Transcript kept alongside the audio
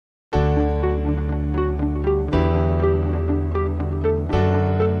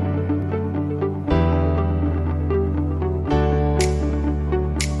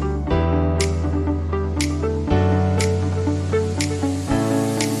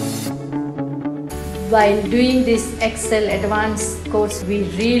while doing this Excel advanced course, we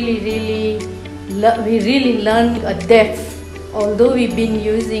really learned a depth. Although we've been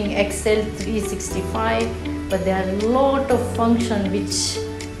using Excel 365, but there are a lot of functions which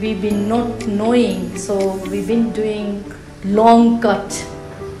we've been not knowing. So we've been doing long cut.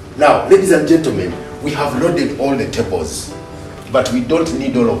 Now, ladies and gentlemen, we have loaded all the tables, but we don't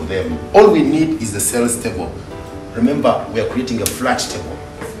need all of them. All we need is the sales table. Remember, we are creating a flat table.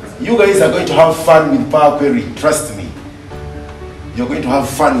 You guys are going to have fun with Power Query, trust me. You're going to have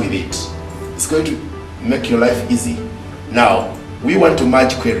fun with it. It's going to make your life easy. Now, we want to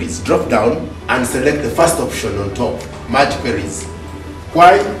merge queries. Drop down and select the first option on top, merge queries.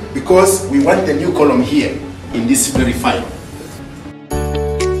 Why? Because we want the new column here in this very file.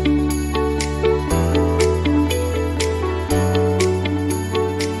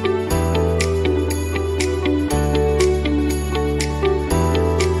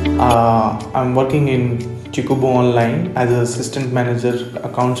 I'm working in Kikuubo online as an assistant manager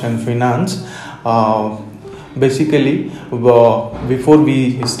accounts and finance. Basically, before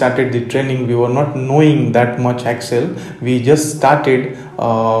we started the training, we were not knowing that much Excel. We just started.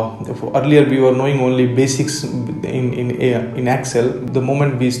 Earlier, we were knowing only basics in Excel. The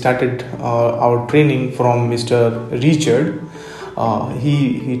moment we started our training from Mr. Richard,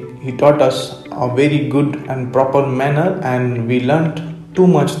 he taught us a very good and proper manner, and we learned too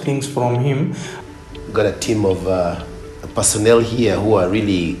much things from him. We've got a team of personnel here who are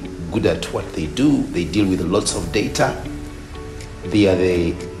really good at what they do. They deal with lots of data. They are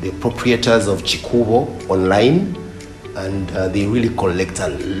the proprietors of Kikuubo online, and they really collect a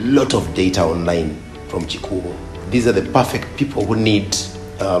lot of data online from Kikuubo. These are the perfect people who need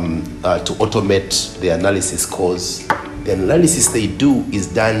to automate the analysis, because the analysis they do is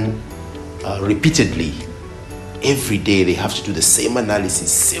done repeatedly. Every day they have to do the same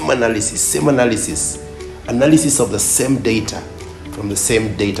analysis of the same data from the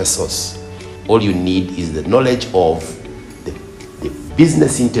same data source. All you need is the knowledge of the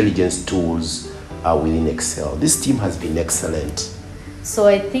business intelligence tools within Excel. This team has been excellent. So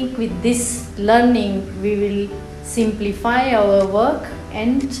I think with this learning, we will simplify our work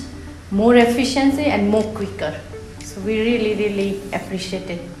and more efficiency and more quicker. So we really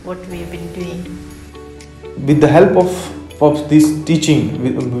appreciated what we've been doing. With the help of this teaching,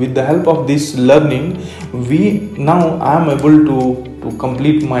 with the help of this learning, I am able to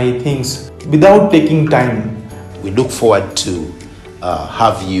complete my things without taking time. We look forward to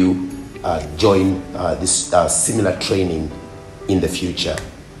have you join this similar training in the future.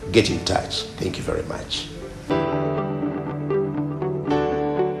 Get in touch. Thank you very much.